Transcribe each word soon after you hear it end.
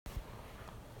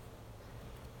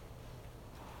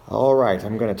All right,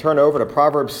 I'm going to turn over to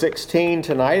Proverbs 16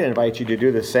 tonight and invite you to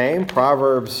do the same.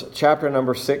 Proverbs chapter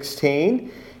number 16,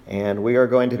 and we are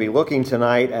going to be looking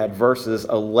tonight at verses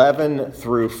 11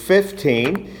 through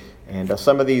 15. And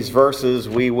some of these verses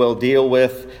we will deal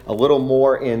with a little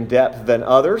more in depth than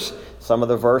others. Some of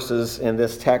the verses in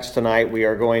this text tonight, we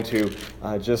are going to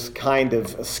just kind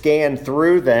of scan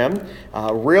through them,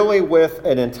 really with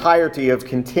an entirety of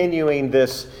continuing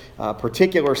this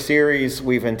particular series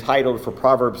we've entitled for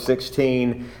Proverbs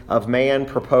 16 of Man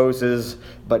Proposes,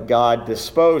 but God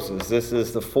Disposes. This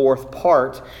is the fourth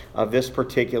part of this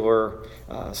particular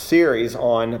series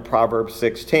on Proverbs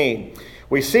 16.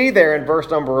 We see there in verse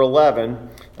number 11,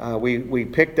 we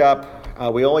picked up,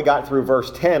 we only got through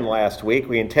verse 10 last week.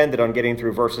 We intended on getting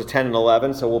through verses 10 and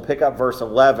 11, so we'll pick up verse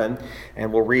 11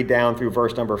 and we'll read down through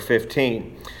verse number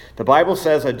 15. The Bible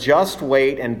says, "A just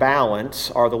weight and balance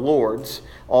are the Lord's.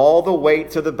 All the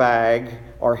weights of the bag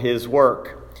are his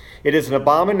work. It is an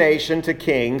abomination to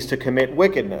kings to commit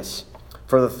wickedness,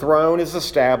 for the throne is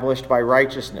established by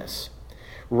righteousness.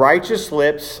 Righteous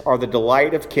lips are the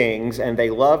delight of kings, and they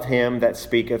love him that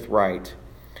speaketh right.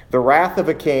 The wrath of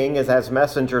a king is as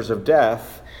messengers of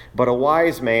death, but a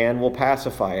wise man will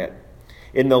pacify it.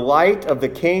 In the light of the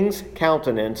king's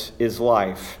countenance is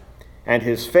life, and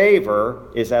his favor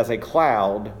is as a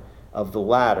cloud of the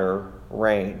latter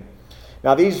rain."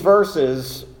 Now, these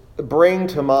verses bring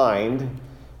to mind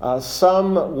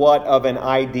somewhat of an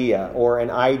idea or an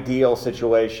ideal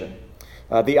situation.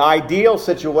 The ideal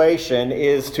situation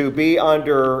is to be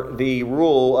under the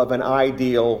rule of an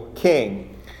ideal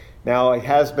king. Now, it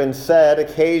has been said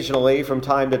occasionally from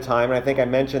time to time, and I think I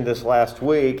mentioned this last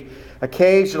week,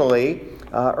 occasionally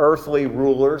earthly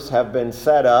rulers have been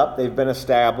set up, they've been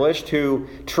established, who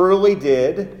truly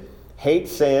did hate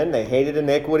sin, they hated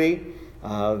iniquity,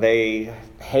 they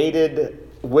hated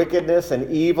wickedness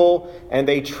and evil, and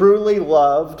they truly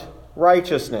loved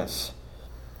righteousness.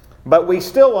 But we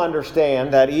still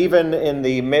understand that even in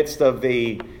the midst of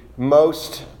the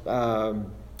most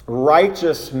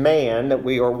righteous man,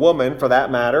 or woman for that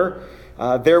matter,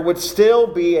 there would still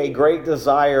be a great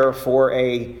desire for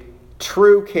a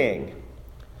true king.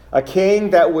 A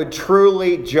king that would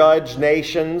truly judge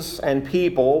nations and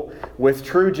people with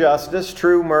true justice,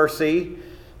 true mercy,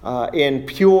 in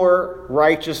pure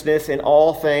righteousness in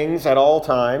all things at all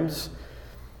times,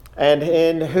 and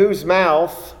in whose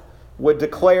mouth would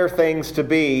declare things to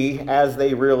be as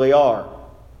they really are.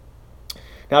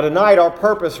 Now tonight our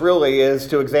purpose really is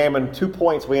to examine 2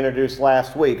 points we introduced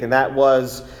last week, and that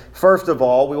was, first of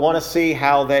all, we want to see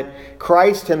how that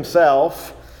Christ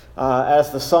himself,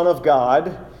 as the Son of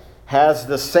God, has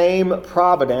the same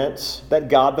providence that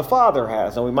God the Father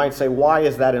has. And we might say, why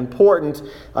is that important?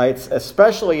 It's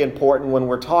especially important when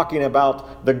we're talking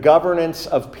about the governance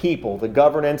of people, the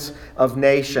governance of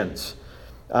nations.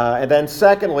 And then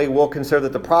secondly, we'll consider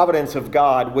that the providence of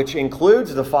God, which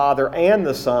includes the Father and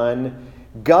the Son,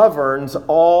 governs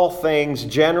all things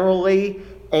generally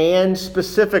and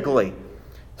specifically.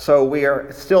 So we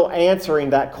are still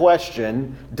answering that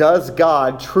question, does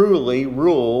God truly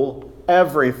rule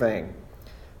everything?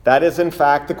 That is, in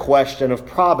fact, the question of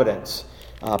providence.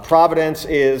 Providence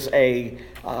is it's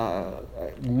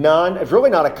really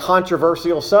not a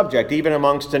controversial subject, even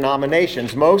amongst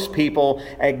denominations. Most people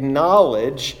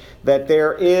acknowledge that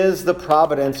there is the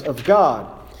providence of God.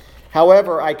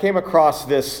 However, I came across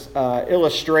this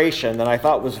illustration that I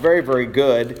thought was very, very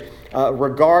good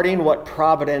regarding what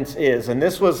providence is. And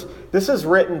this is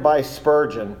written by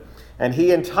Spurgeon. And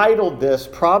he entitled this,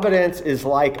 "Providence is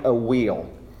like a wheel."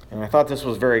 And I thought this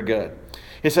was very good.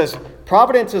 He says,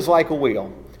 "Providence is like a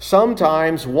wheel.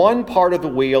 Sometimes one part of the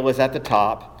wheel is at the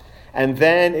top, and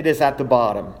then it is at the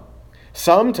bottom.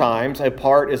 Sometimes a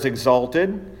part is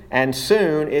exalted, and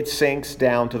soon it sinks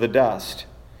down to the dust.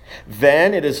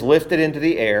 Then it is lifted into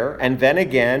the air, and then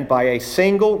again, by a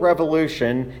single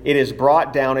revolution, it is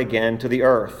brought down again to the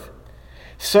earth.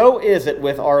 So is it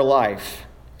with our life.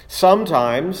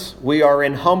 Sometimes we are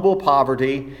in humble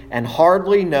poverty and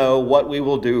hardly know what we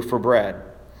will do for bread.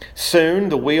 Soon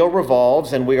the wheel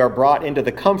revolves and we are brought into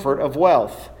the comfort of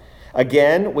wealth.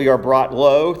 Again, we are brought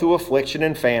low through affliction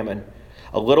and famine.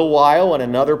 A little while and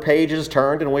another page is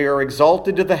turned and we are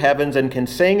exalted to the heavens and can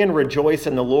sing and rejoice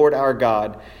in the Lord our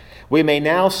God. We may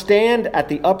now stand at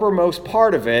the uppermost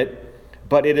part of it,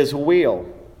 but it is a wheel,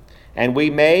 and we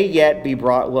may yet be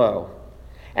brought low.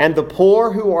 And the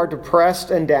poor who are depressed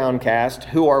and downcast,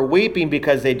 who are weeping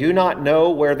because they do not know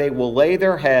where they will lay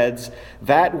their heads,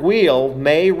 that wheel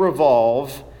may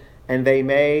revolve and they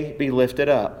may be lifted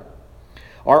up.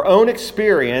 Our own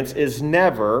experience is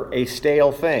never a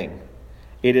stale thing.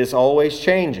 It is always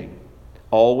changing.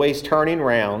 always turning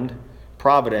round,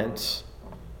 providence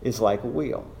is like a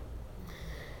wheel.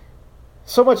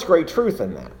 So much great truth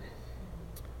in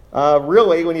that.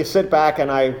 Really, when you sit back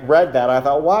and I read that, I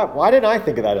thought, why didn't I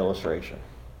think of that illustration?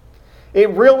 It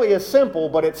really is simple,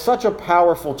 but it's such a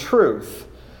powerful truth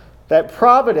that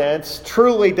providence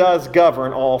truly does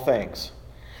govern all things.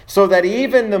 So that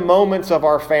even the moments of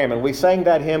our famine, we sang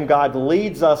that hymn, God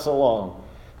leads us along.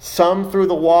 Some through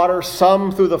the water,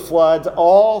 some through the floods,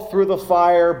 all through the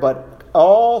fire, but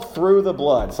all through the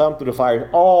blood. Some through the fire,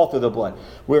 all through the blood.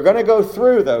 We're going to go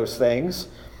through those things,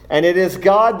 and it is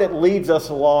God that leads us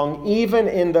along, even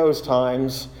in those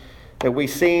times that we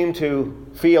seem to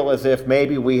feel as if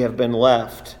maybe we have been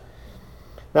left.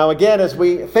 Now again, as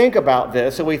we think about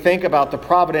this, and we think about the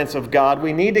providence of God,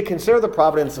 we need to consider the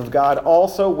providence of God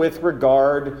also with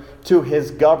regard to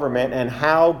His government and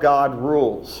how God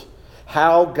rules.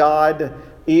 How God,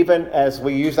 even as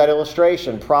we use that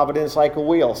illustration, providence like a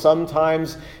wheel.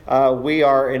 Sometimes we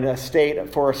are in a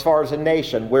state, for as far as a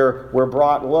nation, we're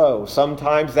brought low.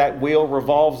 Sometimes that wheel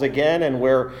revolves again and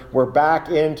we're back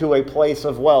into a place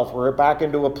of wealth. We're back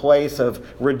into a place of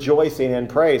rejoicing and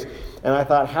praise. And I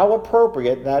thought how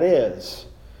appropriate that is.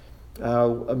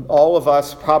 All of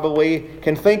us probably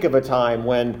can think of a time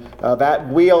when that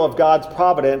wheel of God's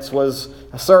providence was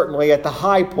certainly at the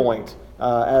high point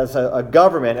as a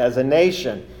government, as a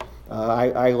nation.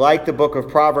 I like the book of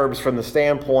Proverbs from the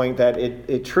standpoint that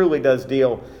it truly does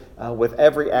deal with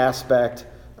every aspect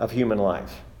of human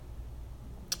life.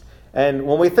 And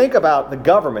when we think about the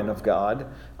government of God,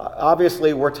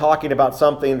 obviously we're talking about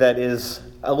something that is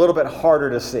a little bit harder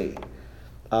to see.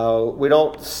 We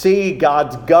don't see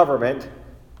God's government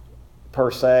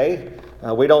per se.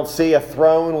 We don't see a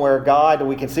throne where God,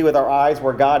 we can see with our eyes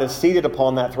where God is seated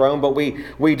upon that throne, but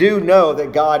we do know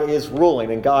that God is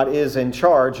ruling and God is in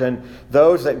charge, and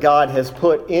those that God has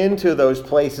put into those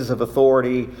places of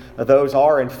authority, those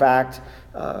are in fact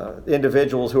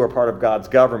individuals who are part of God's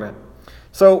government.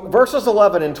 So verses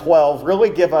 11 and 12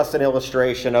 really give us an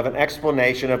illustration of an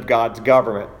explanation of God's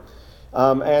government.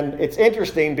 And it's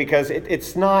interesting because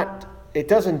it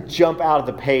doesn't jump out of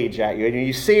the page at you. And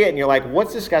you see it and you're like,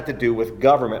 what's this got to do with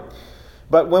government?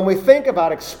 But when we think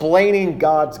about explaining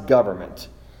God's government,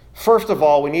 first of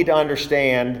all, we need to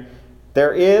understand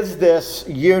there is this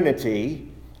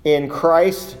unity in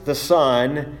Christ the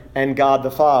Son and God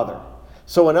the Father.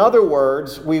 So in other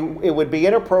words, it would be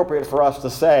inappropriate for us to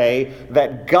say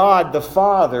that God the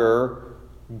Father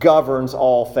governs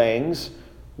all things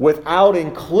without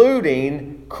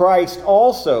including Christ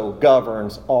also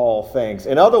governs all things.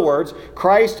 In other words,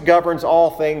 Christ governs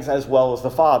all things as well as the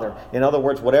Father. In other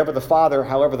words, however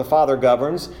the Father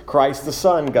governs, Christ the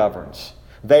Son governs.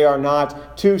 They are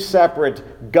not two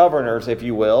separate governors, if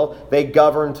you will. They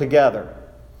govern together.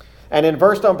 And in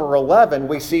verse number 11,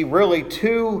 we see really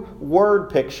two word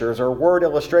pictures or word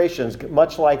illustrations,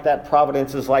 much like that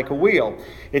providence is like a wheel.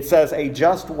 It says, a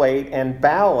just weight and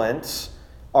balance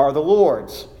are the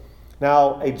Lord's.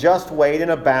 Now, a just weight and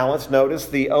a balance, notice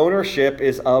the ownership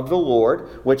is of the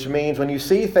Lord, which means when you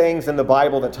see things in the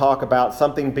Bible that talk about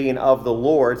something being of the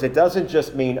Lord's, it doesn't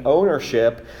just mean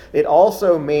ownership, it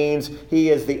also means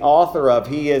He is the author of,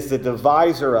 He is the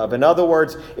deviser of. In other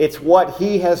words, it's what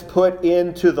He has put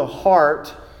into the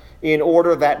heart in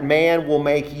order that man will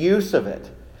make use of it.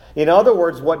 In other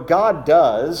words, what God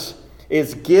does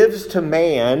is gives to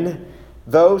man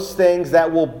those things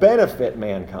that will benefit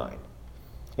mankind.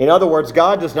 In other words,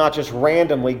 God does not just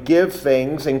randomly give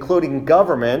things, including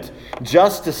government,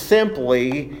 just to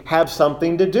simply have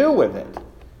something to do with it.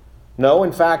 No,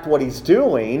 in fact, what He's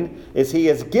doing is He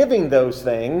is giving those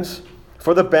things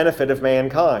for the benefit of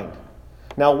mankind.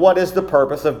 Now, what is the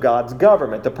purpose of God's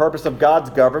government? The purpose of God's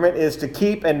government is to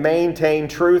keep and maintain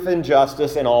truth and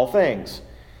justice in all things.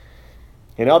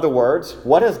 In other words,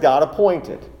 what has God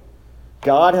appointed?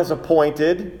 God has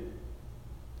appointed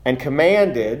and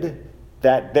commanded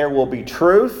that there will be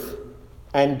truth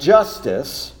and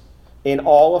justice in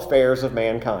all affairs of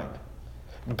mankind.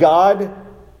 God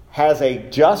has a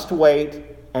just weight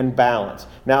and balance.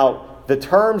 Now, the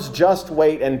terms just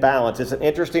weight and balance is an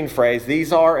interesting phrase.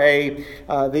 These are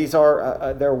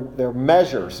they're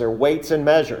measures, they're weights and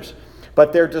measures.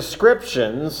 But they're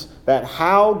descriptions that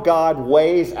how God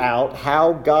weighs out,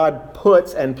 how God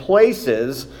puts and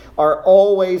places are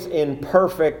always in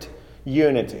perfect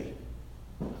unity.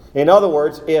 In other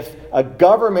words, if a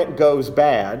government goes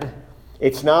bad,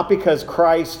 it's not because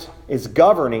Christ is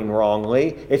governing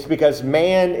wrongly. It's because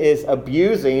man is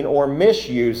abusing or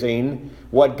misusing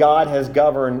what God has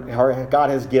governed or God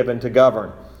has given to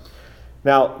govern.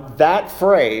 Now, that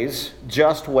phrase,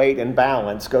 just weight and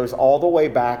balance, goes all the way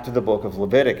back to the book of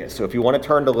Leviticus. So if you want to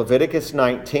turn to Leviticus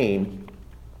 19,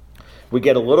 we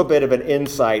get a little bit of an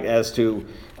insight as to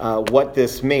what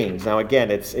this means. Now,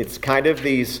 again, it's kind of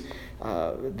these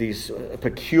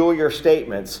peculiar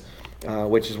statements,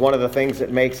 which is one of the things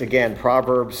that makes, again,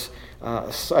 Proverbs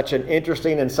such an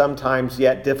interesting and sometimes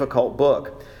yet difficult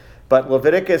book. But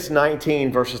Leviticus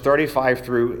 19, verses 35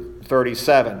 through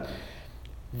 37.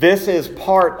 This is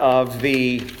part of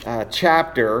the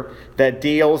chapter that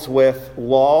deals with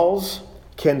laws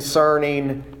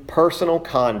concerning personal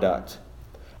conduct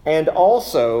and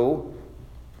also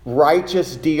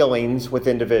righteous dealings with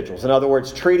individuals. In other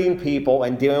words, treating people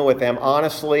and dealing with them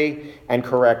honestly and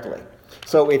correctly.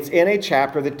 So it's in a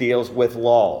chapter that deals with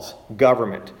laws,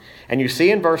 government. And you see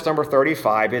in verse number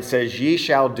 35, it says, "Ye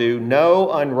shall do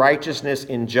no unrighteousness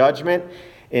in judgment,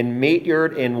 in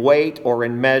meteyard, in weight, or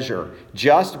in measure.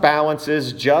 Just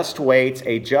balances, just weights,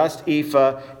 a just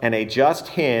ephah, and a just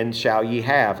hin shall ye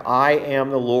have. I am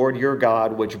the Lord your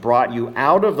God, which brought you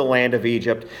out of the land of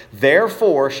Egypt.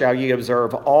 Therefore shall ye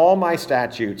observe all my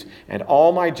statutes and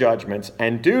all my judgments,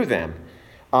 and do them.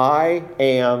 I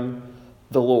am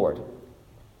the Lord."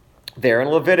 There in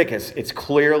Leviticus, it's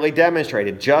clearly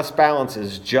demonstrated. Just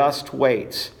balances, just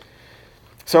weights.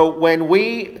 So when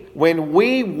we weigh,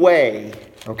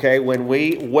 when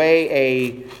we weigh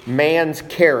a man's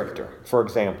character, for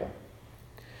example,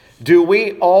 do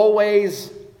we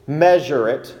always measure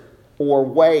it or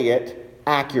weigh it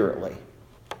accurately?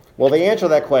 Well, the answer to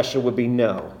that question would be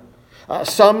no.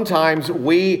 Sometimes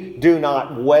we do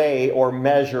not weigh or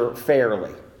measure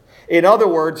fairly. In other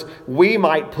words, we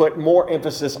might put more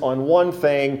emphasis on one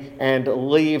thing and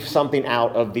leave something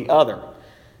out of the other.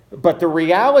 But the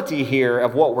reality here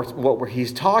of what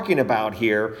he's talking about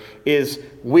here is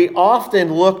we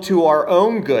often look to our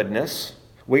own goodness.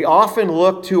 We often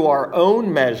look to our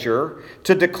own measure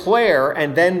to declare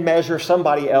and then measure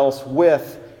somebody else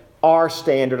with our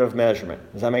standard of measurement.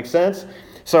 Does that make sense?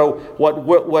 So what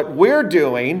we're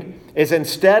doing is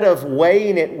instead of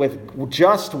weighing it with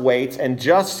just weights and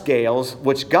just scales,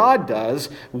 which God does,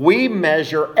 we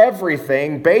measure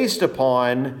everything based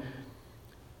upon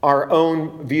our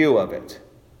own view of it,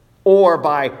 or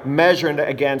by measuring it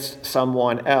against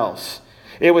someone else.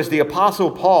 It was the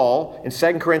Apostle Paul in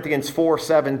 2 Corinthians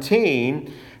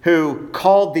 4:17 who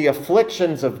called the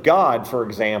afflictions of God, for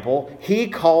example, he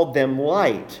called them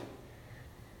light.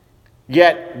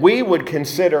 Yet we would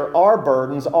consider our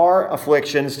burdens, our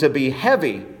afflictions, to be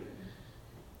heavy.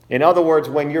 In other words,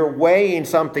 when you're weighing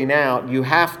something out, you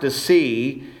have to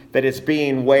see that it's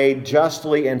being weighed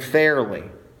justly and fairly.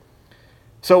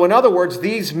 So in other words,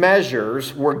 these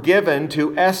measures were given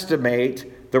to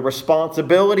estimate the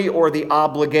responsibility or the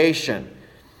obligation.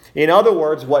 In other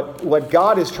words, what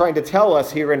God is trying to tell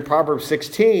us here in Proverbs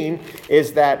 16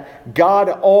 is that God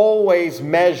always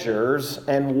measures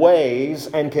and weighs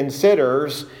and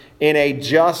considers in a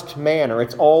just manner.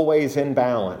 It's always in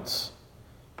balance.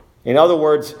 In other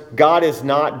words, God is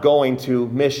not going to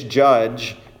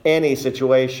misjudge any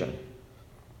situation.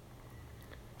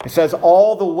 It says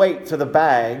all the weights of the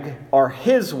bag are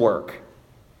his work.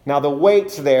 Now the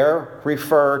weights there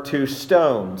refer to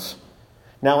stones.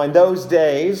 Now in those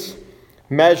days,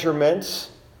 measurements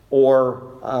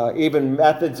or even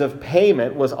methods of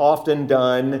payment was often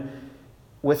done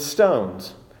with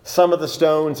stones. Some of the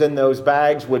stones in those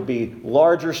bags would be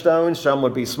larger stones, some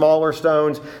would be smaller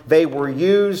stones. They were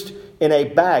used in a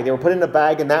bag. They were put in a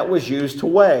bag and that was used to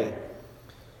weigh.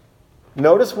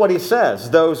 Notice what he says.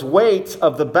 Those weights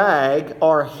of the bag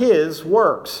are his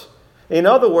works. In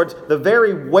other words, the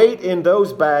very weight in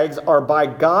those bags are by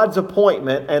God's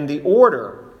appointment and the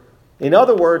order. In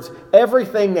other words,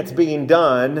 everything that's being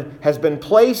done has been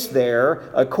placed there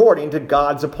according to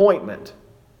God's appointment.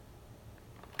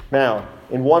 Now,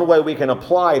 in one way we can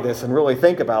apply this and really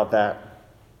think about that.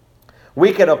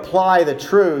 We can apply the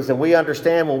truths, and we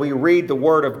understand when we read the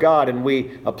Word of God and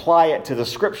we apply it to the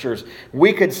Scriptures.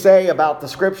 We could say about the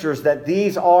Scriptures that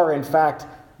these are, in fact,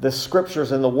 the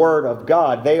Scriptures and the Word of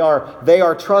God. They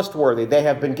are trustworthy. They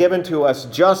have been given to us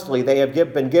justly. They have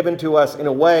been given to us in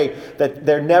a way that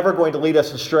they're never going to lead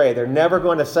us astray. They're never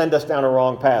going to send us down a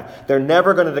wrong path. They're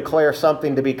never going to declare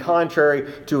something to be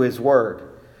contrary to His Word.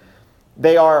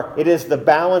 It is the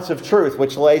balance of truth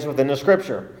which lays within the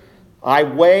Scripture. I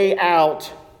weigh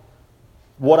out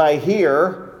what I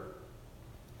hear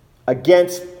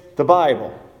against the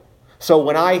Bible. So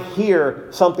when I hear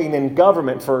something in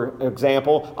government, for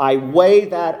example, I weigh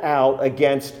that out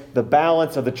against the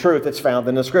balance of the truth that's found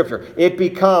in the Scripture. It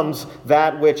becomes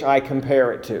that which I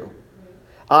compare it to.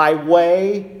 I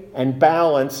weigh and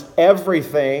balance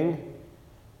everything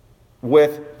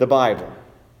with the Bible.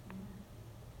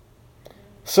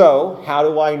 So, how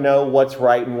do I know what's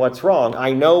right and what's wrong?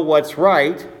 I know what's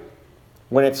right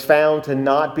when it's found to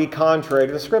not be contrary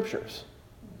to the Scriptures.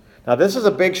 Now, this is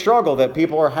a big struggle that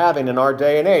people are having in our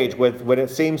day and age with what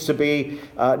it seems to be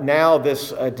now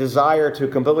this desire to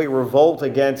completely revolt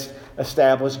against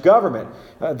established government.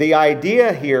 The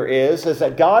idea here is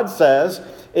that God says,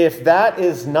 if that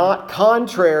is not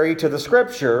contrary to the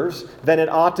Scriptures, then it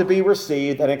ought to be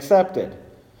received and accepted.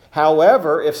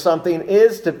 However, if something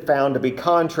is found to be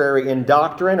contrary in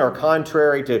doctrine or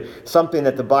contrary to something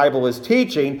that the Bible is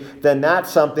teaching, then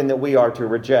that's something that we are to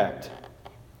reject.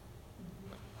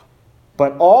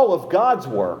 But all of God's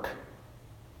work,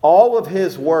 all of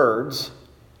His words,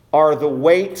 are the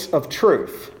weights of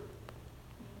truth.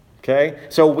 Okay?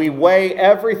 So we weigh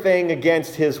everything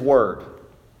against His word.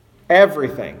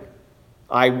 Everything.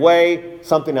 I weigh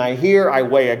something I hear, I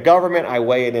weigh a government, I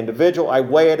weigh an individual, I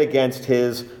weigh it against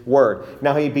His word.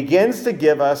 Now He begins to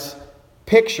give us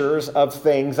pictures of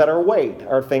things that are weighed,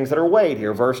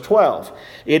 here. Verse 12.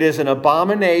 It is an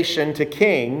abomination to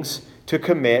kings to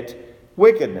commit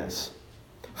wickedness,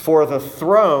 for the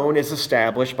throne is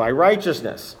established by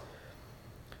righteousness.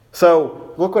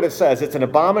 So, look what it says. It's an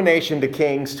abomination to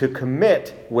kings to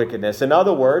commit wickedness. In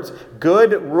other words,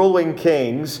 good ruling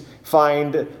kings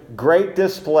find great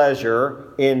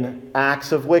displeasure in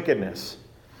acts of wickedness.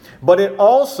 But it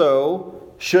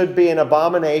also should be an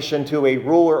abomination to a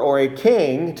ruler or a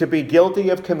king to be guilty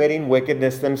of committing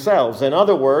wickedness themselves. In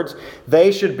other words,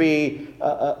 they should be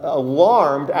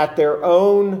alarmed at their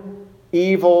own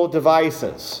evil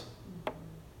devices.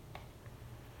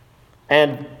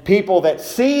 And people that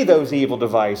see those evil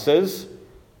devices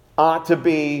ought to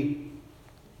be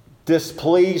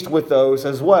displeased with those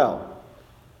as well.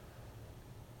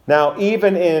 Now,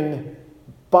 even in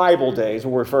Bible days,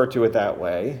 we'll refer to it that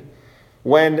way,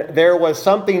 when there was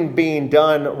something being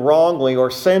done wrongly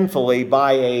or sinfully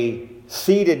by a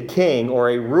seated king or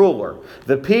a ruler,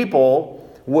 the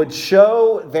people would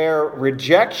show their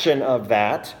rejection of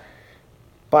that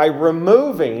by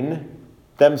removing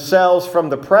themselves from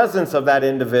the presence of that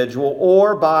individual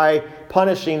or by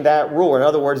punishing that ruler. In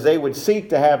other words, they would seek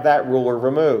to have that ruler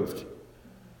removed.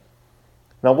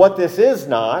 Now, what this is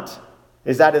not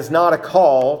a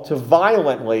call to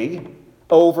violently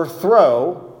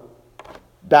overthrow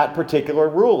that particular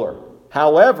ruler.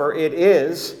 However, it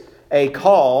is a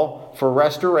call for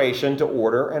restoration to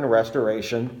order and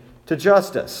restoration to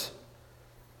justice.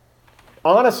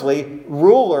 Honestly,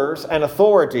 rulers and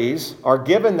authorities are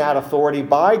given that authority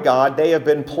by God. They have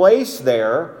been placed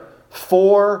there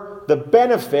for the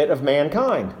benefit of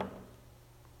mankind.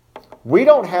 We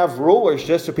don't have rulers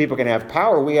just so people can have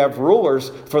power. We have rulers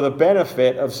for the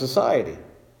benefit of society.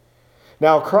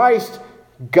 Now, Christ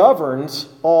governs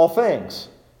all things.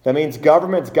 That means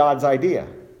government's God's idea.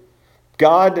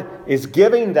 God is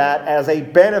giving that as a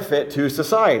benefit to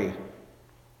society.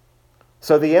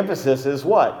 So the emphasis is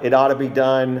what? It ought to be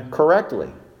done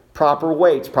correctly. Proper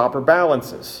weights, proper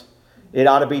balances. It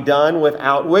ought to be done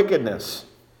without wickedness.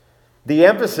 The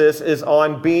emphasis is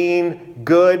on being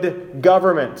good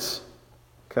governments.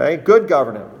 Okay? Good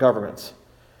governments.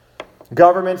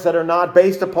 Governments that are not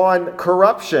based upon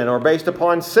corruption or based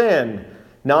upon sin.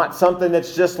 Not something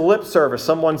that's just lip service.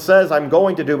 Someone says, I'm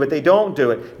going to do, but they don't do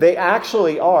it. They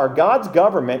actually are. God's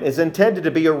government is intended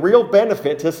to be a real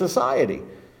benefit to society.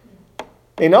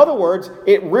 In other words,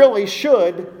 it really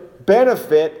should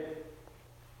benefit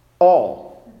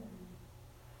all.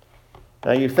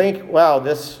 Now you think, wow,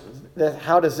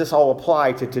 how does this all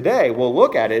apply to today? Well,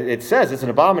 look at it. It says it's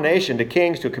an abomination to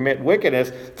kings to commit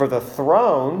wickedness, for the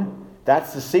throne,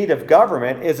 that's the seat of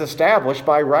government, is established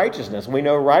by righteousness. We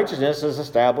know righteousness is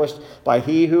established by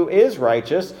He who is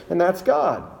righteous, and that's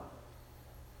God.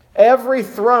 Every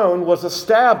throne was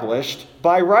established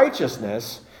by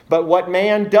righteousness. But what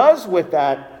man does with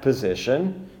that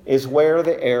position is where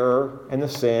the error and the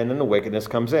sin and the wickedness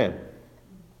comes in.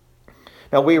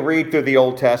 Now, we read through the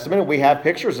Old Testament, and we have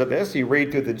pictures of this. You read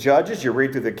through the judges, you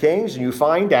read through the kings, and you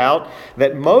find out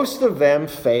that most of them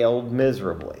failed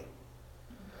miserably.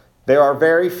 There are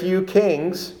very few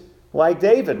kings like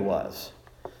David was.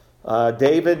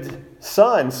 David's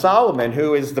son, Solomon,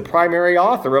 who is the primary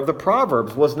author of the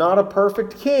Proverbs, was not a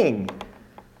perfect king.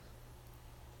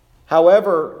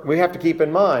 However, we have to keep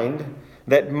in mind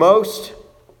that most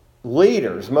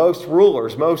leaders, most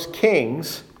rulers, most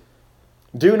kings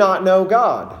do not know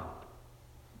God.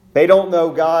 They don't know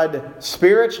God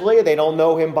spiritually. They don't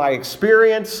know Him by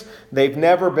experience. They've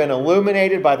never been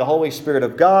illuminated by the Holy Spirit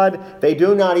of God. They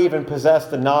do not even possess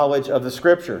the knowledge of the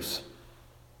Scriptures.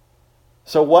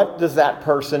 So what does that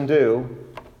person do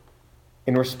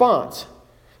in response.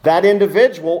 That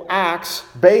individual acts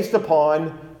based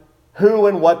upon who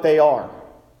and what they are.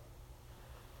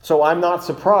 So I'm not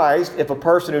surprised if a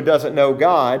person who doesn't know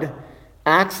God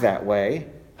acts that way,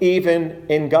 even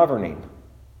in governing.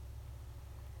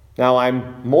 Now,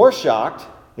 I'm more shocked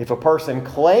if a person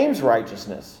claims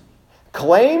righteousness,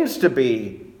 claims to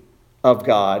be of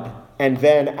God, and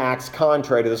then acts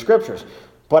contrary to the Scriptures.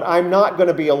 But I'm not going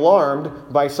to be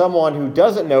alarmed by someone who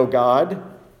doesn't know God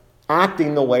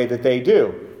acting the way that they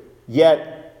do.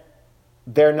 Yet,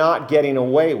 they're not getting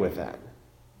away with that.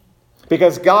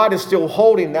 Because God is still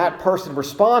holding that person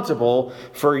responsible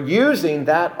for using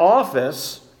that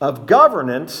office of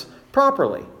governance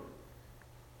properly.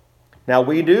 Now,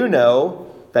 we do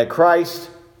know that Christ's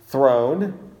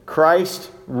throne, Christ's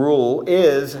rule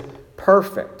is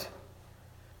perfect.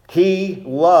 He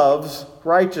loves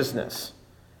righteousness.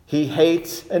 He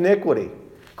hates iniquity.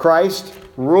 Christ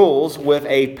rules with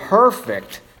a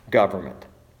perfect government.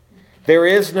 There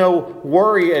is no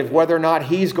worry of whether or not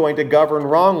he's going to govern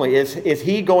wrongly. Is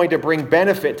he going to bring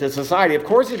benefit to society? Of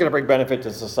course he's going to bring benefit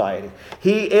to society.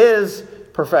 He is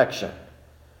perfection.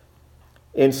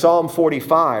 In Psalm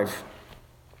 45,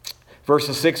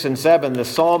 verses 6 and 7, the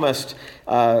psalmist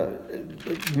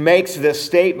makes this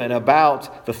statement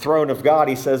about the throne of God.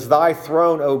 He says, "Thy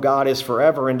throne, O God, is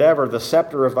forever and ever. The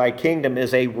scepter of thy kingdom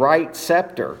is a right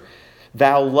scepter.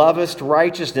 Thou lovest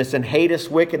righteousness and hatest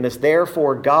wickedness.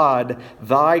 Therefore God,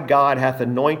 thy God, hath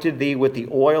anointed thee with the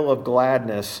oil of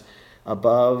gladness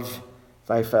above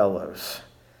thy fellows."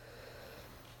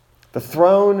 The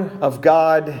throne of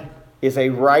God is a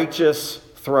righteous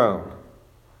throne.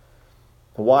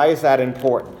 Why is that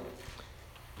important?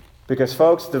 Because,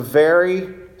 folks, the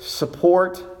very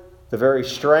support, the very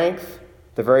strength,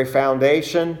 the very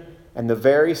foundation, and the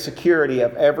very security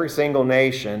of every single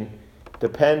nation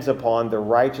depends upon the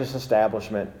righteous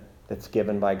establishment that's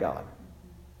given by God.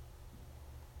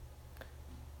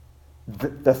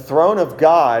 The throne of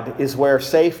God is where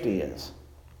safety is.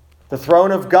 The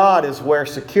throne of God is where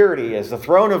security is. The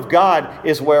throne of God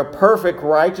is where perfect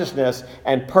righteousness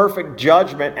and perfect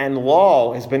judgment and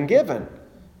law has been given.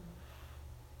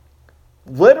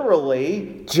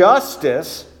 Literally,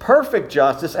 justice, perfect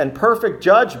justice and perfect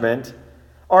judgment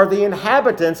are the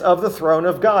inhabitants of the throne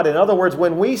of God. In other words,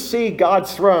 when we see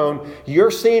God's throne,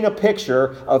 you're seeing a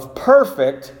picture of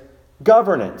perfect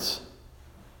governance.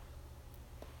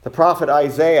 The prophet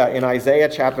Isaiah, in Isaiah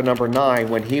chapter number 9,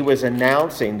 when he was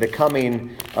announcing the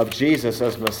coming of Jesus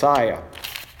as Messiah,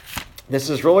 this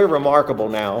is really remarkable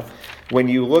now when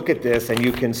you look at this and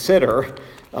you consider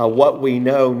what we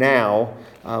know now.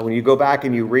 When you go back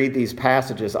and you read these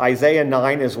passages, Isaiah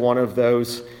 9 is one of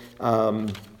those,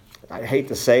 I hate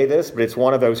to say this, but it's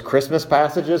one of those Christmas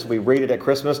passages. We read it at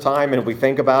Christmas time and we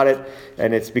think about it,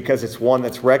 and it's because it's one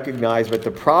that's recognized. But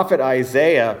the prophet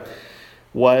Isaiah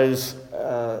was,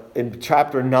 in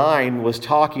chapter 9, was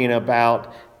talking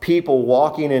about people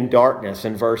walking in darkness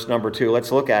in verse number 2.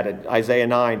 Let's look at it. Isaiah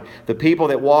 9. "The people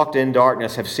that walked in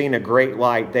darkness have seen a great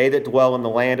light. They that dwell in the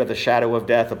land of the shadow of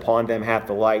death, upon them hath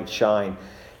the light shine."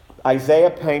 Isaiah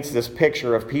paints this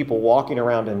picture of people walking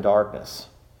around in darkness.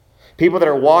 People that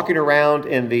are walking around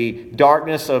in the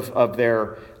darkness of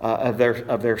their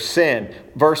sin.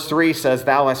 Verse 3 says,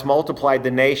 "Thou hast multiplied the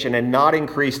nation and not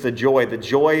increased the joy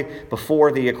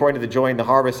before thee, according to the joy in the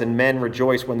harvest, and men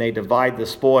rejoice when they divide the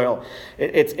spoil."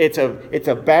 It's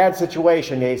a bad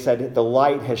situation. He said, the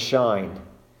light has shined.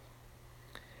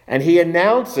 And he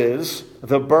announces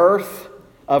the birth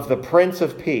of the Prince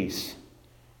of Peace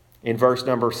in verse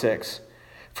number 6.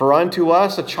 "For unto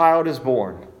us a child is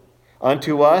born.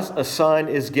 Unto us a son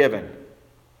is given."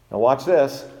 Now watch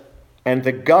this. "And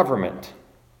the government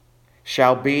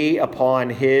shall be upon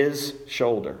his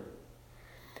shoulder.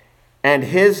 And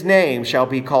his name shall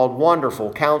be called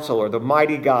Wonderful, Counselor, the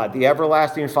Mighty God, the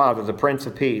Everlasting Father, the Prince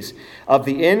of Peace. Of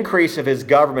the increase of his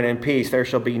government and peace there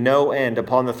shall be no end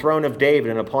upon the throne of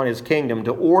David and upon his kingdom,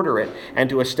 to order it and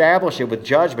to establish it with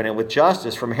judgment and with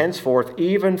justice from henceforth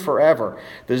even forever.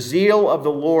 The zeal of the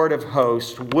Lord of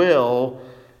hosts will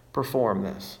perform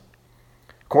this."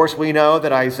 Of course, we know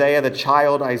that Isaiah, the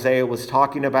child Isaiah was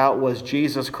talking about, was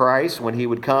Jesus Christ when he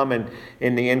would come and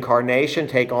in the incarnation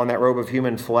take on that robe of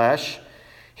human flesh.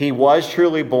 He was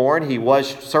truly born. He was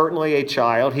certainly a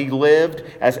child. He lived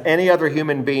as any other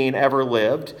human being ever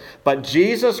lived. But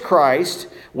Jesus Christ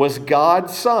was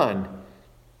God's Son.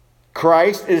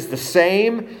 Christ is the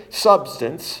same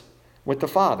substance with the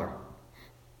Father,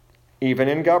 even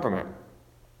in government.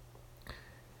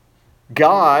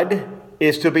 God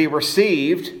is to be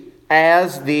received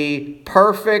as the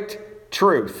perfect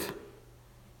truth.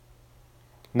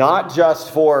 Not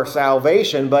just for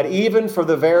salvation, but even for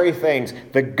the very things,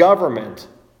 the government,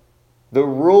 the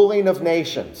ruling of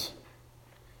nations.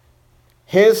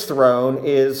 His throne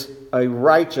is a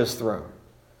righteous throne.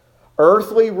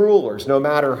 Earthly rulers, no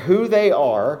matter who they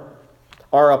are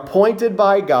appointed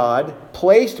by God,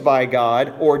 placed by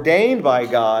God, ordained by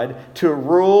God to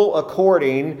rule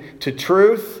according to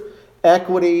truth,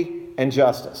 equity, and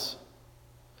justice.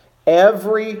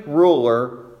 Every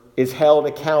ruler is held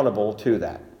accountable to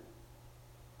that.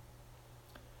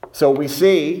 So we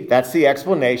see that's the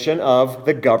explanation of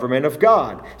the government of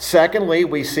God. Secondly,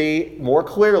 we see more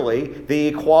clearly the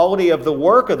equality of the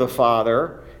work of the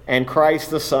Father and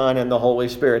Christ the Son and the Holy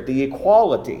Spirit. The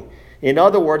equality. In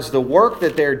other words, the work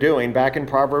that they're doing back in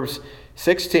Proverbs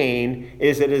 16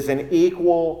 is it is an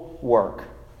equal work.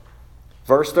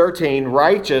 Verse 13,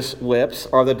 righteous lips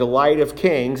are the delight of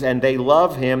kings, and they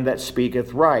love him that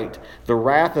speaketh right. The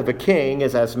wrath of a king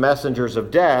is as messengers of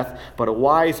death, but a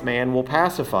wise man will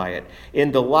pacify it.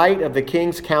 In the light of the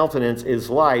king's countenance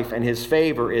is life, and his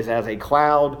favor is as a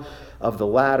cloud of the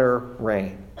latter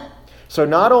rain. So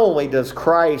not only does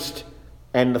Christ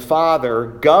and the Father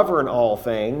govern all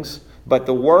things, but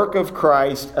the work of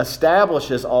Christ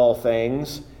establishes all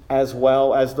things as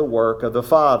well as the work of the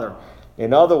Father.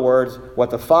 In other words, what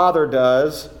the Father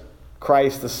does,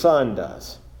 Christ the Son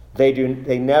does.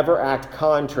 They never act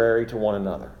contrary to one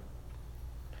another.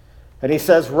 And he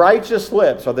says, righteous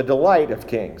lips are the delight of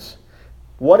kings.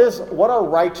 What are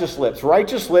righteous lips?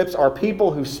 Righteous lips are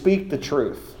people who speak the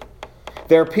truth.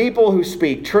 They're people who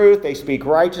speak truth, they speak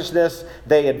righteousness,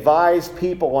 they advise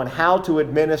people on how to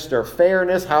administer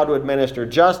fairness, how to administer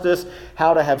justice,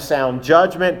 how to have sound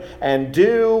judgment, and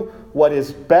do what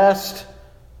is best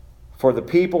for the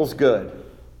people's good.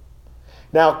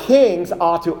 Now, kings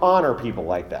ought to honor people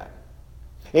like that.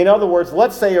 In other words,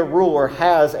 let's say a ruler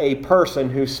has a person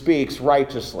who speaks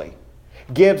righteously,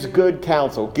 gives good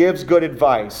counsel, gives good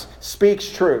advice, speaks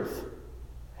truth,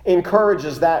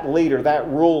 encourages that leader, that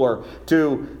ruler,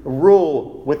 to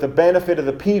rule with the benefit of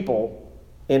the people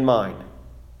in mind.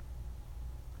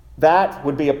 That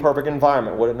would be a perfect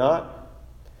environment, would it not?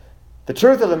 The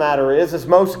truth of the matter is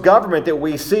most government that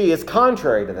we see is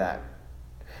contrary to that.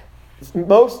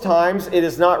 Most times it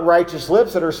is not righteous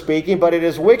lips that are speaking, but it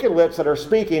is wicked lips that are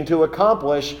speaking to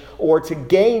accomplish or to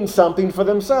gain something for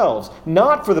themselves,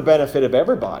 not for the benefit of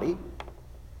everybody.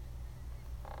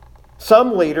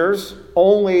 Some leaders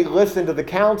only listen to the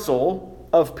counsel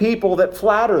of people that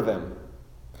flatter them.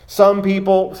 Some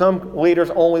leaders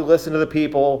only listen to the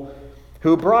people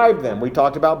who bribe them. We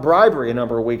talked about bribery a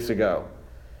number of weeks ago.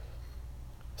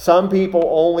 Some people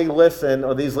only listen,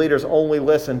 or these leaders only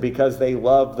listen because they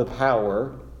love the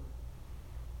power.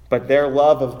 But their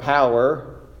love of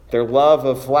power, their love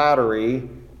of flattery,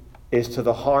 is to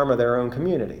the harm of their own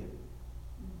community.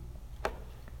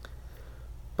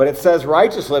 But it says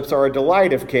righteous lips are a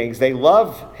delight of kings. They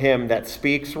love him that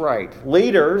speaks right.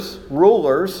 Leaders,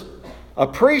 rulers,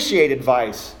 appreciate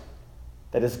advice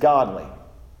that is godly,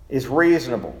 is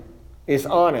reasonable, is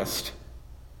honest.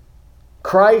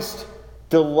 Christ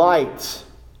delights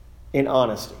in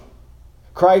honesty.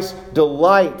 Christ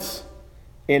delights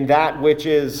in that which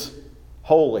is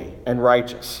holy and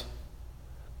righteous.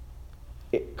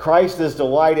 Christ is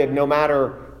delighted no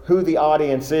matter who the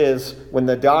audience is when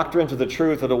the doctrines of the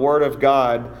truth of the Word of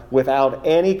God, without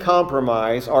any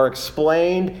compromise, are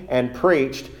explained and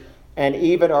preached and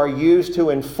even are used to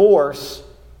enforce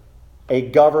a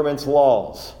government's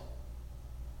laws.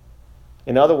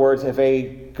 In other words, if a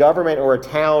government or a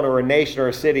town or a nation or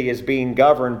a city is being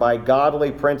governed by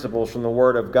godly principles from the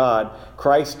Word of God,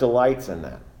 Christ delights in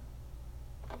that.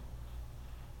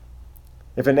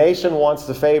 If a nation wants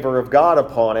the favor of God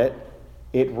upon it,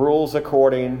 it rules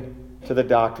according to the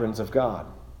doctrines of God.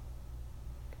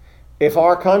 If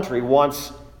our country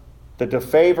wants the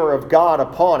favor of God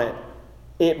upon it,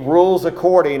 it rules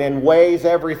according and weighs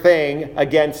everything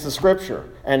against the Scripture.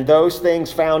 And those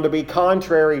things found to be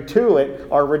contrary to it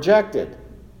are rejected.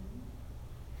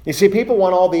 You see, people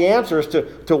want all the answers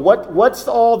to what's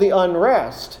all the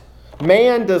unrest.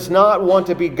 Man does not want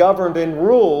to be governed and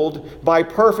ruled by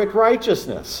perfect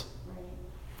righteousness.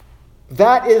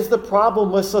 That is the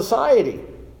problem with society.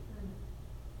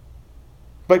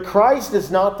 But Christ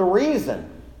is not the reason,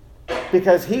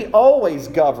 because he always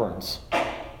governs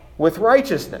with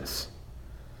righteousness.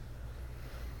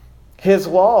 His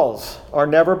laws are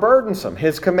never burdensome.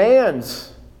 His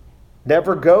commands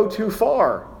never go too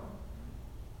far.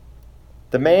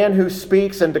 The man who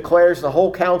speaks and declares the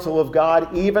whole counsel of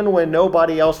God, even when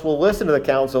nobody else will listen to the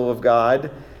counsel of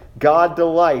God, God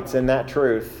delights in that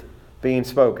truth being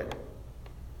spoken.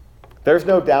 There's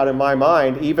no doubt in my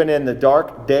mind, even in the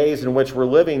dark days in which we're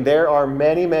living, there are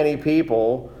many, many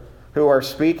people who are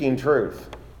speaking truth.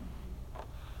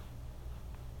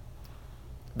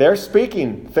 They're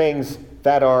speaking things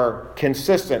that are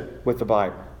consistent with the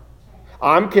Bible.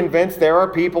 I'm convinced there are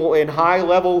people in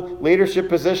high-level leadership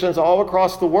positions all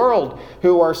across the world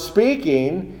who are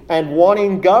speaking and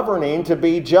wanting governing to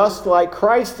be just like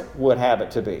Christ would have it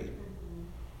to be.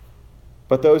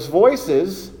 But those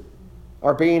voices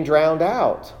are being drowned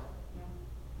out.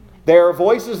 There are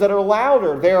voices that are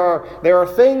louder. There are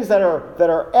things that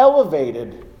are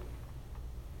elevated.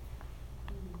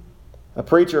 A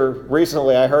preacher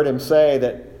recently, I heard him say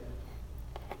that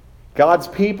God's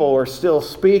people are still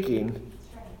speaking.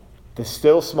 The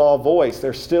still small voice,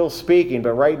 they're still speaking,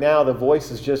 but right now the voice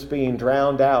is just being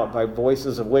drowned out by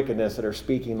voices of wickedness that are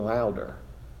speaking louder.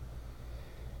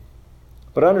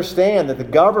 But understand that the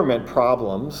government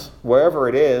problems, wherever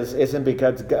it is, isn't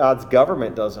because God's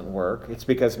government doesn't work. It's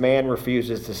because man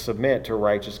refuses to submit to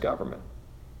righteous government.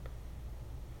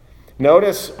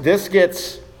 Notice this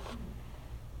gets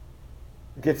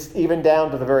even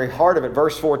down to the very heart of it.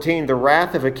 Verse 14, the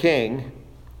wrath of a king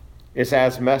is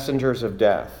as messengers of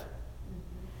death.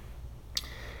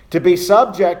 To be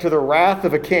subject to the wrath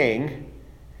of a king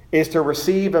is to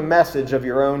receive a message of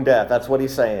your own death. That's what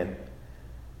he's saying.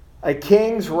 A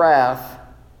king's wrath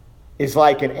is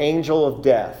like an angel of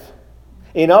death.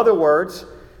 In other words,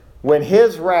 when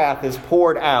his wrath is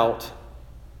poured out,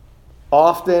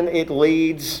 often it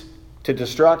leads to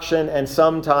destruction and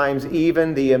sometimes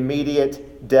even the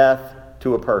immediate death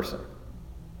to a person.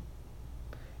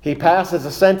 He passes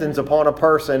a sentence upon a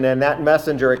person, and that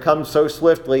messenger, it comes so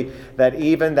swiftly that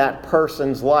even that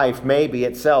person's life may be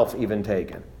itself even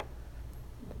taken.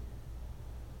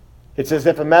 It's as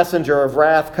if a messenger of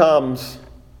wrath comes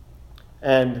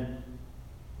and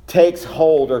takes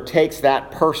hold or takes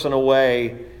that person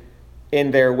away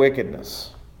in their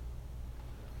wickedness.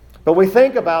 But we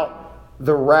think about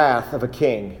the wrath of a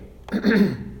king.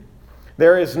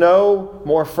 There is no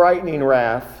more frightening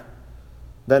wrath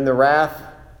than the wrath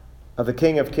of the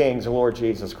King of Kings, the Lord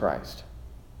Jesus Christ.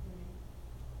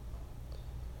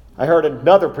 I heard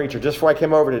another preacher just before I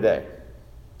came over today,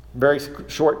 very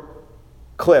short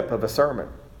clip of a sermon.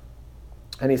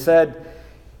 And he said,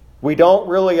 we don't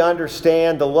really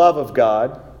understand the love of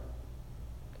God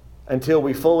until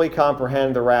we fully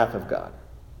comprehend the wrath of God.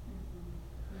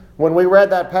 When we read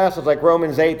that passage like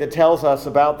Romans 8 that tells us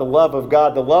about the love of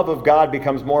God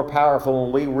becomes more powerful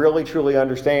when we really truly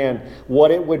understand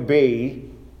what it would be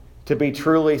to be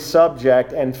truly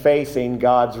subject and facing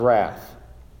God's wrath.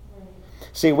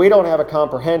 See, we don't have a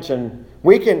comprehension.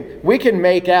 We can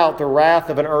make out the wrath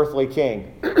of an earthly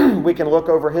king. We can look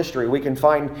over history. We can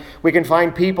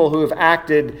find people who have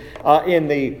acted in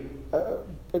the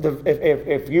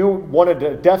if you wanted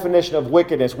a definition of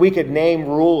wickedness, we could name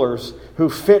rulers who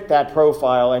fit that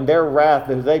profile and their wrath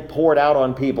that they poured out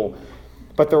on people.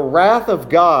 But the wrath of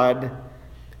God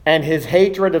and his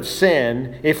hatred of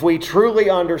sin, if we truly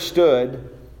understood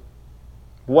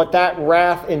what that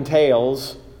wrath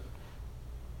entails,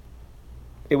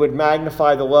 it would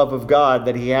magnify the love of God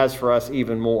that he has for us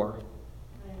even more.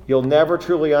 You'll never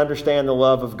truly understand the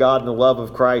love of God and the love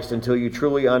of Christ until you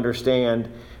truly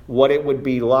understand what it would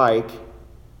be like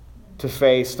to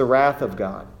face the wrath of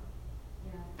God.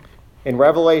 In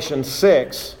Revelation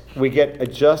 6, we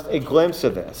get just a glimpse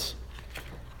of this.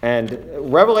 And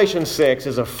Revelation 6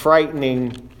 is a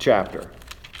frightening chapter.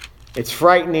 It's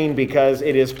frightening because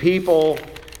it is people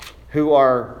who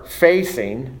are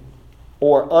facing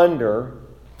or under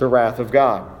the wrath of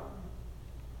God.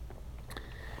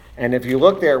 And if you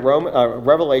look there at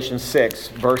Revelation 6,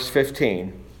 verse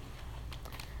 15,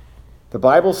 the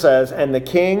Bible says, and the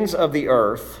kings of the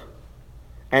earth,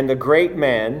 and the great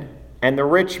men, and the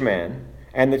rich men,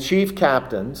 and the chief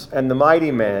captains, and the mighty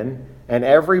men, and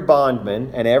every bondman,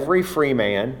 and every free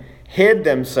man, hid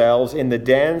themselves in the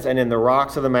dens and in the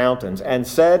rocks of the mountains, and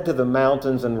said to the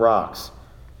mountains and rocks,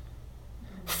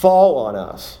 fall on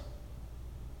us,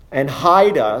 and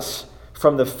hide us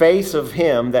from the face of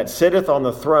him that sitteth on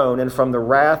the throne, and from the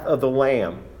wrath of the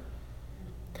Lamb.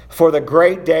 For the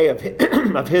great day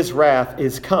of his wrath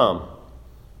is come.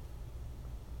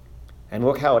 And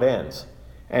look how it ends.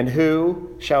 And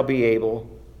who shall be able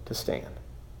to stand?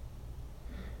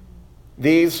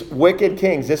 These wicked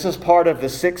kings, this is part of the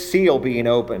sixth seal being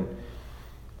opened.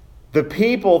 The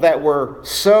people that were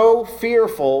so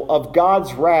fearful of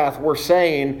God's wrath were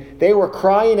saying, they were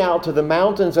crying out to the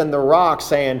mountains and the rocks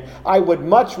saying, I would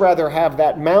much rather have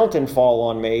that mountain fall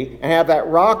on me and have that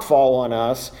rock fall on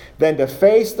us than to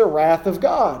face the wrath of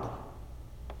God.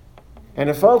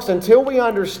 And folks, until we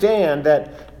understand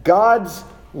that God's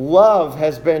love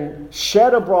has been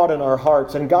shed abroad in our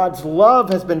hearts, and God's love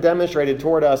has been demonstrated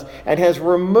toward us and has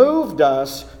removed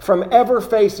us from ever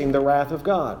facing the wrath of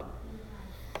God.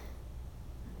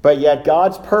 But yet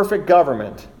God's perfect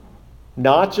government,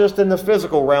 not just in the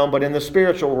physical realm, but in the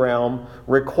spiritual realm,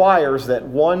 requires that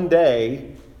one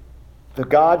day the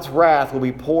God's wrath will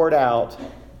be poured out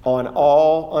on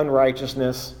all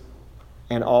unrighteousness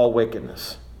and all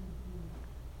wickedness.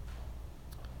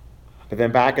 But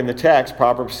then back in the text,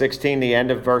 Proverbs 16, the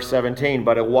end of verse 17,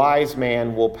 but a wise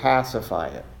man will pacify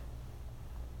it.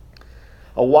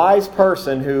 A wise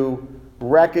person who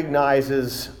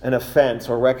recognizes an offense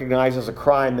or recognizes a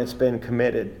crime that's been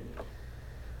committed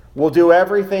will do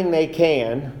everything they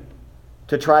can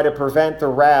to try to prevent the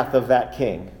wrath of that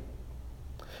king.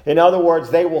 In other words,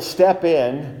 they will step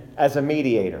in as a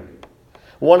mediator.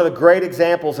 One of the great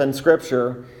examples in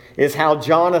Scripture is how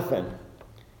Jonathan,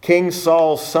 King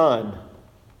Saul's son,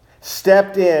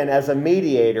 stepped in as a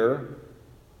mediator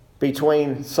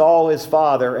between Saul, his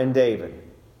father, and David.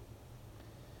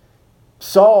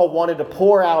 Saul wanted to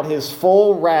pour out his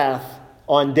full wrath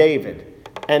on David,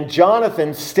 and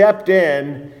Jonathan stepped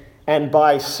in, and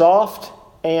by soft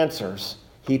answers,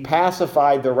 he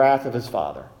pacified the wrath of his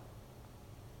father.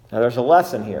 Now there's a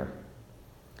lesson here.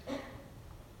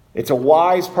 It's a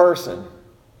wise person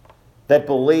that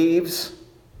believes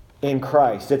in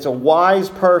Christ. It's a wise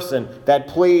person that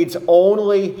pleads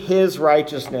only his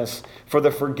righteousness for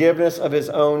the forgiveness of his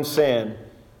own sin.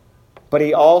 But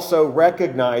he also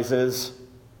recognizes,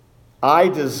 I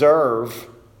deserve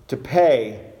to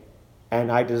pay,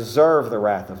 and I deserve the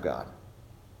wrath of God.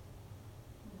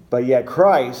 But yet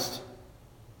Christ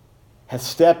has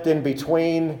stepped in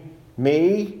between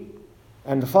me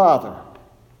and the Father.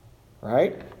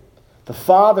 Right? The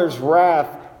Father's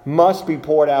wrath must be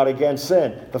poured out against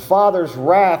sin. The Father's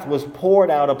wrath was poured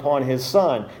out upon his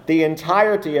Son. The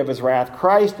entirety of his wrath,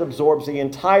 Christ absorbs the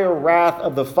entire wrath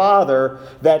of the Father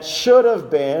that should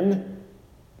have been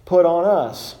put on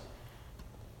us.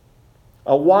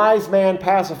 A wise man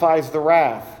pacifies the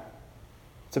wrath.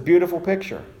 It's a beautiful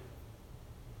picture.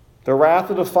 The wrath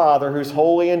of the Father, who's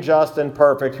holy and just and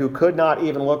perfect, who could not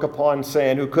even look upon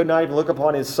sin, who could not even look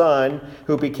upon his Son,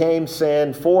 who became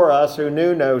sin for us, who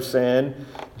knew no sin.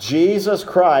 Jesus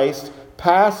Christ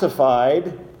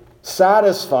pacified,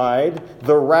 satisfied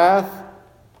the wrath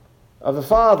of the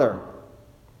Father.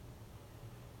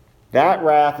 That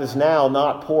wrath is now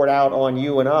not poured out on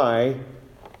you and I,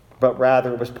 but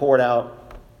rather it was poured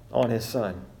out on his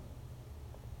Son.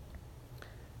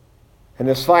 And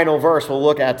this final verse we'll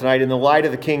look at tonight, in the light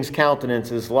of the king's countenance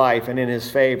his life, and in his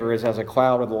favor is as a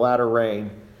cloud of the latter rain.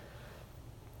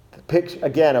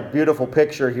 Again, a beautiful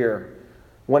picture here.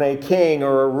 When a king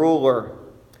or a ruler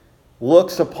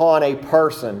looks upon a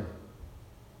person,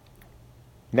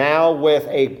 now with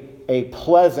a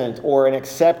pleasant or an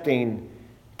accepting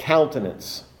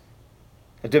countenance,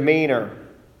 a demeanor,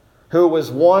 who was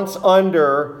once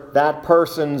under that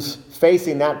person's,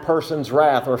 facing that person's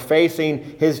wrath or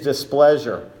facing his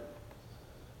displeasure.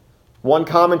 One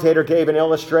commentator gave an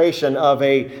illustration of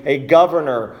a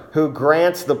governor who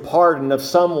grants the pardon of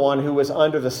someone who was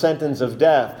under the sentence of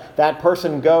death. That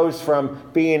person goes from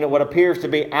being what appears to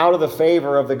be out of the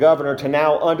favor of the governor to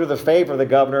now under the favor of the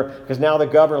governor, because now the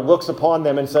governor looks upon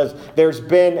them and says, there's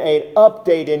been an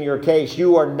update in your case.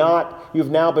 You've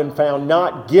now been found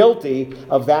not guilty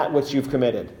of that which you've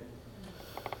committed.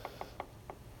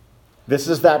 This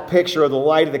is that picture of the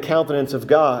light of the countenance of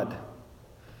God.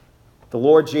 The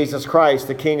Lord Jesus Christ,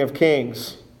 the King of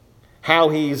Kings, how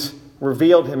he's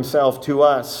revealed himself to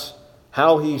us,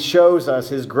 how he shows us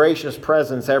his gracious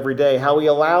presence every day, how he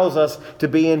allows us to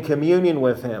be in communion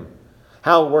with him,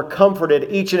 how we're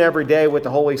comforted each and every day with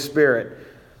the Holy Spirit,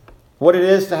 what it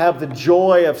is to have the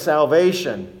joy of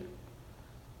salvation,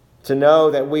 to know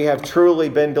that we have truly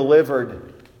been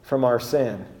delivered from our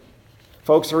sin.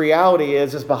 Folks, the reality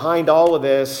is behind all of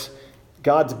this,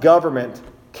 God's government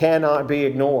cannot be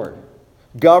ignored.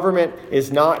 Government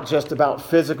is not just about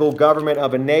physical government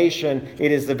of a nation.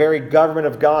 It is the very government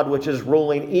of God which is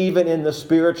ruling even in the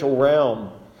spiritual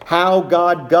realm. How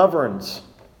God governs.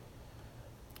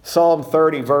 Psalm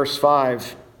 30 verse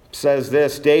 5 says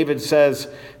this. David says,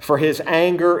 "For his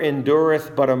anger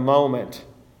endureth but a moment.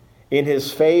 In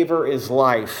his favor is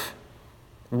life.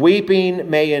 Weeping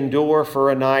may endure for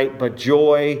a night, but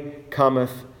joy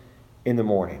cometh in the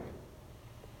morning."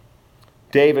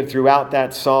 David, throughout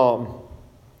that psalm,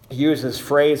 uses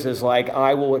phrases like,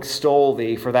 "I will extol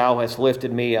thee, for thou hast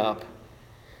lifted me up.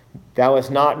 Thou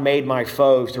hast not made my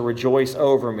foes to rejoice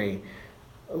over me.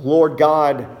 Lord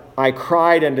God, I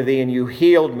cried unto thee, and you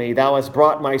healed me. Thou hast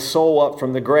brought my soul up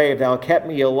from the grave. Thou kept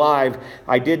me alive.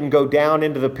 I didn't go down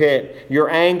into the pit.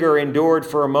 Your anger endured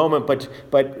for a moment,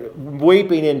 but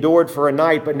weeping endured for a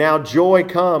night. But now joy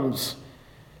comes.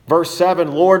 Verse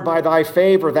 7, Lord, by thy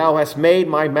favor thou hast made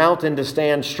my mountain to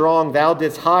stand strong. Thou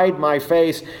didst hide my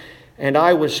face, and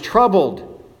I was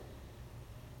troubled.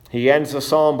 He ends the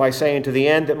psalm by saying, to the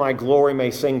end that my glory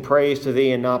may sing praise to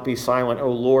thee and not be silent.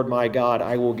 O Lord my God,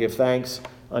 I will give thanks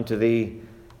unto thee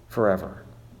forever.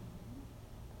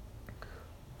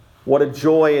 What a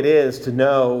joy it is to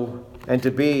know and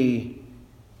to be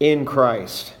in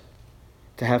Christ,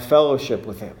 to have fellowship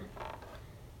with him.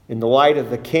 In the light of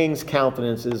the King's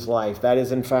countenance is life. That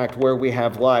is, in fact, where we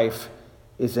have life,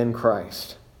 is in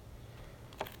Christ.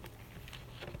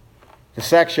 The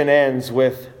section ends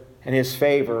with, and his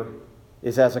favor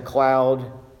is as a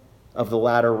cloud of the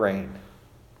latter rain.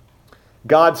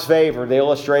 God's favor, the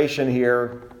illustration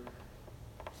here,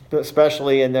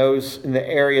 especially in the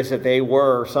areas that they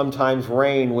were, sometimes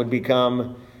rain would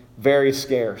become very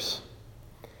scarce.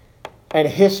 And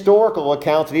historical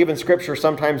accounts, and even Scripture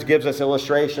sometimes gives us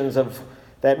illustrations of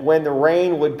that when the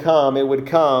rain would come, it would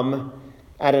come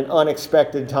at an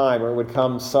unexpected time, or it would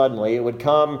come suddenly. It would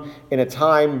come in a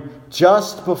time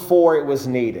just before it was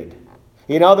needed.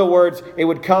 In other words, it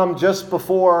would come just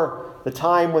before the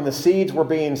time when the seeds were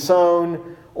being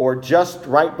sown, or just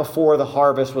right before the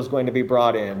harvest was going to be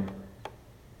brought in.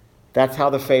 That's how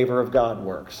the favor of God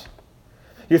works.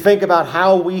 You think about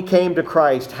how we came to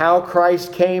Christ, how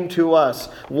Christ came to us.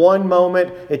 One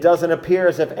moment, it doesn't appear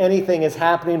as if anything is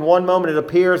happening. One moment, it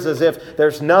appears as if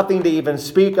there's nothing to even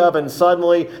speak of. And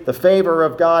suddenly, the favor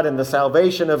of God and the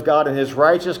salvation of God and his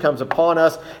righteousness comes upon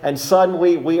us. And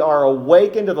suddenly, we are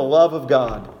awakened to the love of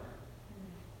God.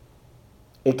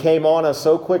 It came on us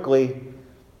so quickly,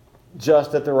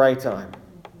 just at the right time.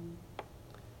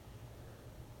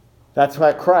 That's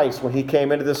why Christ, when he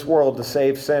came into this world to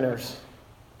save sinners,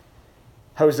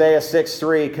 Hosea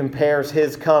 6:3 compares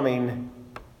his coming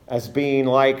as being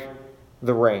like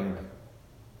the rain.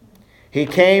 He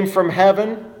came from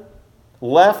heaven,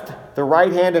 left the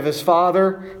right hand of his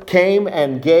Father, came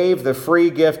and gave the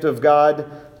free gift of God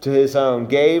to his own,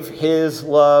 gave his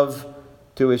love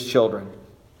to his children.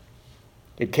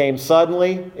 It came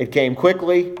suddenly, it came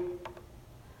quickly,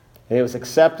 and it was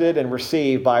accepted and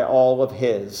received by all of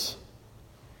his.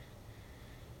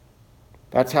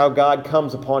 That's how God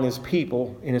comes upon his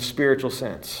people in a spiritual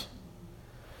sense.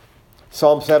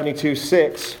 Psalm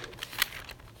 72:6.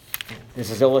 This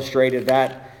has illustrated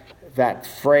that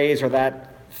phrase or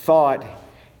that thought.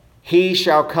 He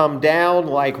shall come down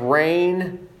like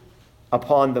rain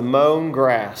upon the mown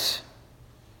grass,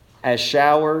 as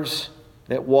showers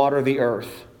that water the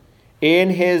earth. In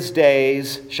his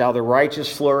days shall the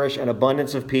righteous flourish, and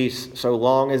abundance of peace, so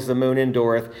long as the moon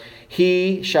endureth.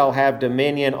 He shall have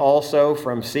dominion also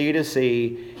from sea to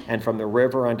sea, and from the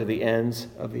river unto the ends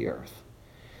of the earth.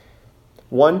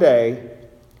 One day,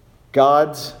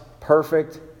 God's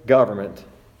perfect government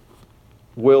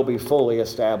will be fully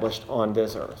established on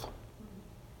this earth.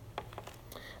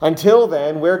 Until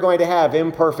then, we're going to have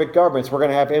imperfect governments. We're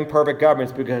going to have imperfect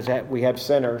governments because we have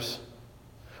sinners.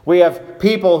 We have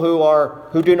people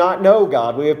who do not know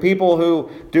God. We have people who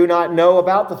do not know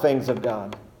about the things of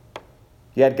God.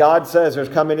 Yet God says there's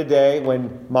coming a day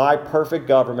when my perfect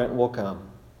government will come.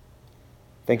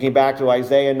 Thinking back to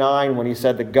Isaiah 9 when he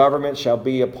said the government shall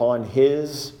be upon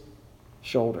his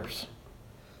shoulders.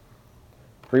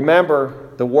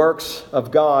 Remember, the works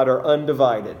of God are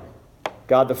undivided.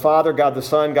 God the Father, God the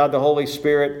Son, God the Holy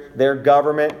Spirit, their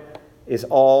government is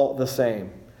all the same.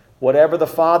 Whatever the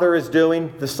Father is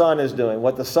doing, the Son is doing.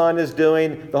 What the Son is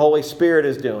doing, the Holy Spirit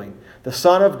is doing. The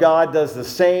Son of God does the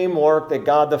same work that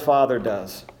God the Father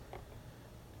does.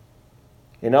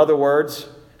 In other words,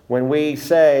 when we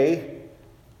say,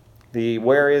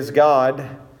 where is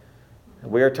God,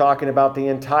 we are talking about the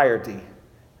entirety.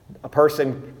 A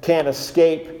person can't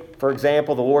escape, for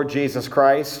example, the Lord Jesus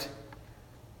Christ,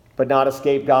 but not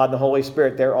escape God and the Holy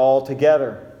Spirit. They're all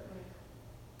together.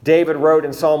 David wrote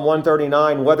in Psalm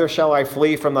 139, "Whither shall I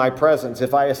flee from thy presence?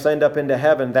 If I ascend up into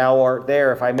heaven, thou art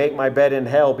there. If I make my bed in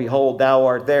hell, behold, thou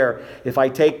art there. If I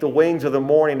take the wings of the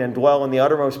morning and dwell in the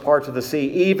uttermost parts of the sea,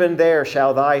 even there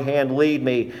shall thy hand lead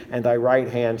me, and thy right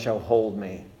hand shall hold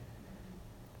me."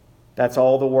 That's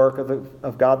all the work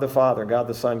of God the Father, God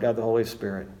the Son, God the Holy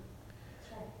Spirit.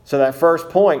 So that first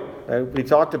point that we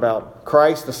talked about,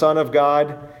 Christ, the Son of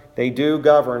God, they do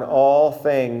govern all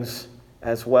things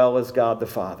as well as God the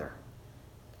Father.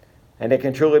 And it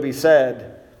can truly be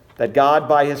said that God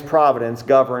by his providence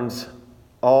governs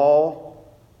all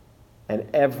and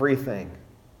everything.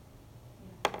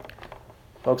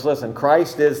 Folks, listen,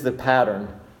 Christ is the pattern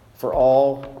for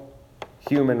all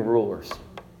human rulers.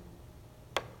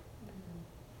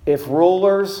 If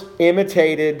rulers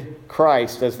imitated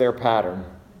Christ as their pattern,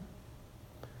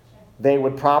 they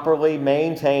would properly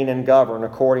maintain and govern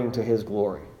according to his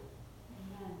glory.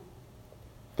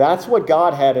 That's what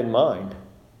God had in mind.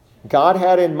 God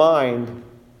had in mind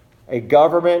a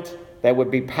government that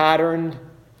would be patterned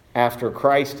after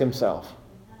Christ himself.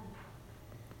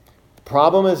 The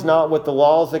problem is not with the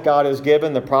laws that God has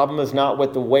given. The problem is not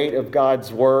with the weight of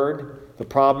God's word. The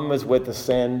problem is with the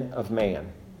sin of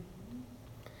man.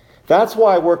 That's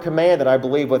why we're commanded, I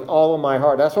believe, with all of my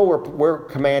heart. That's why we're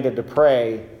commanded to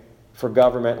pray for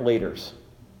government leaders.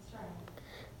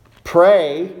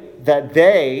 Pray that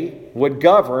they would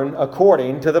govern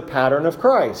according to the pattern of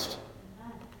Christ.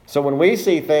 So when we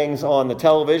see things on the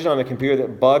television, on the computer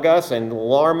that bug us and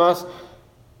alarm us,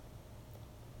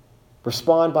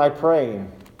 respond by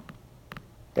praying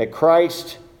that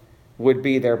Christ would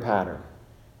be their pattern.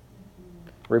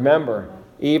 Remember,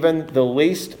 even the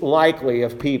least likely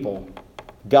of people,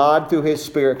 God through his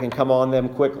Spirit can come on them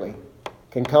quickly,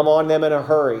 can come on them in a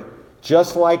hurry,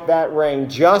 just like that rain,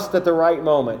 just at the right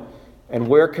moment. And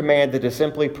we're commanded to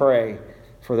simply pray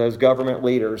for those government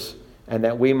leaders and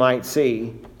that we might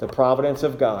see the providence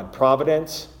of God.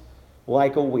 Providence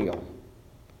like a wheel,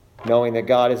 knowing that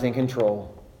God is in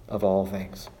control of all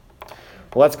things.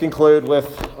 Well, let's conclude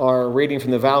with our reading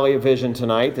from the Valley of Vision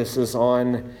tonight. This is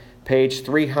on page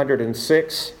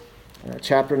 306,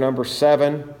 chapter number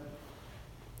 7,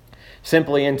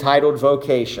 simply entitled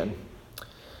Vocation. It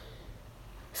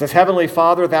says, Heavenly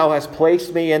Father, thou hast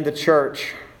placed me in the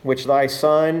church which thy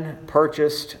Son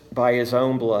purchased by his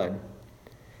own blood.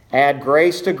 Add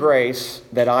grace to grace,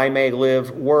 that I may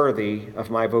live worthy of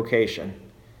my vocation.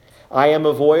 I am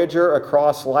a voyager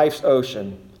across life's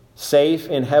ocean. Safe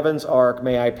in heaven's ark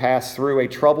may I pass through a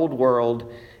troubled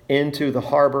world into the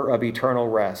harbor of eternal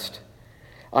rest.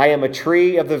 I am a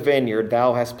tree of the vineyard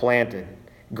thou hast planted.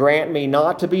 Grant me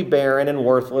not to be barren and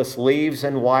worthless, leaves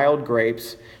and wild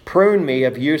grapes. Prune me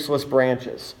of useless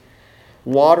branches.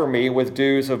 Water me with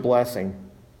dews of blessing.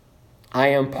 I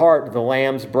am part of the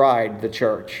Lamb's bride, the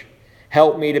church.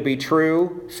 Help me to be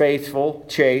true, faithful,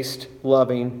 chaste,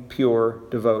 loving, pure,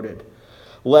 devoted.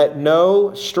 Let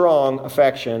no strong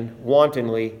affection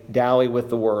wantonly dally with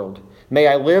the world. May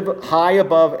I live high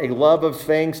above a love of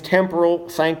things temporal,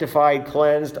 sanctified,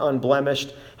 cleansed,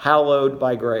 unblemished, hallowed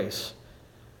by grace.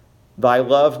 Thy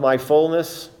love my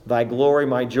fullness, thy glory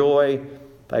my joy,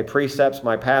 thy precepts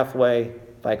my pathway,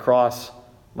 thy cross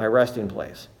my resting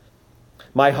place.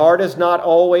 My heart is not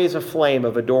always a flame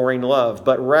of adoring love,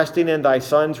 but resting in thy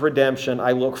Son's redemption,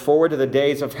 I look forward to the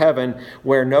days of heaven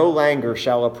where no languor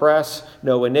shall oppress,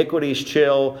 no iniquities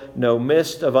chill, no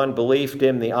mist of unbelief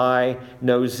dim the eye,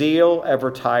 no zeal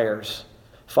ever tires.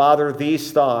 Father,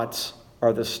 these thoughts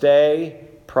are the stay,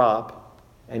 prop,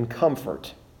 and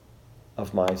comfort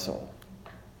of my soul.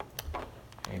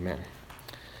 Amen.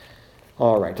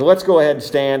 All right, so let's go ahead and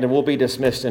stand, and we'll be dismissed.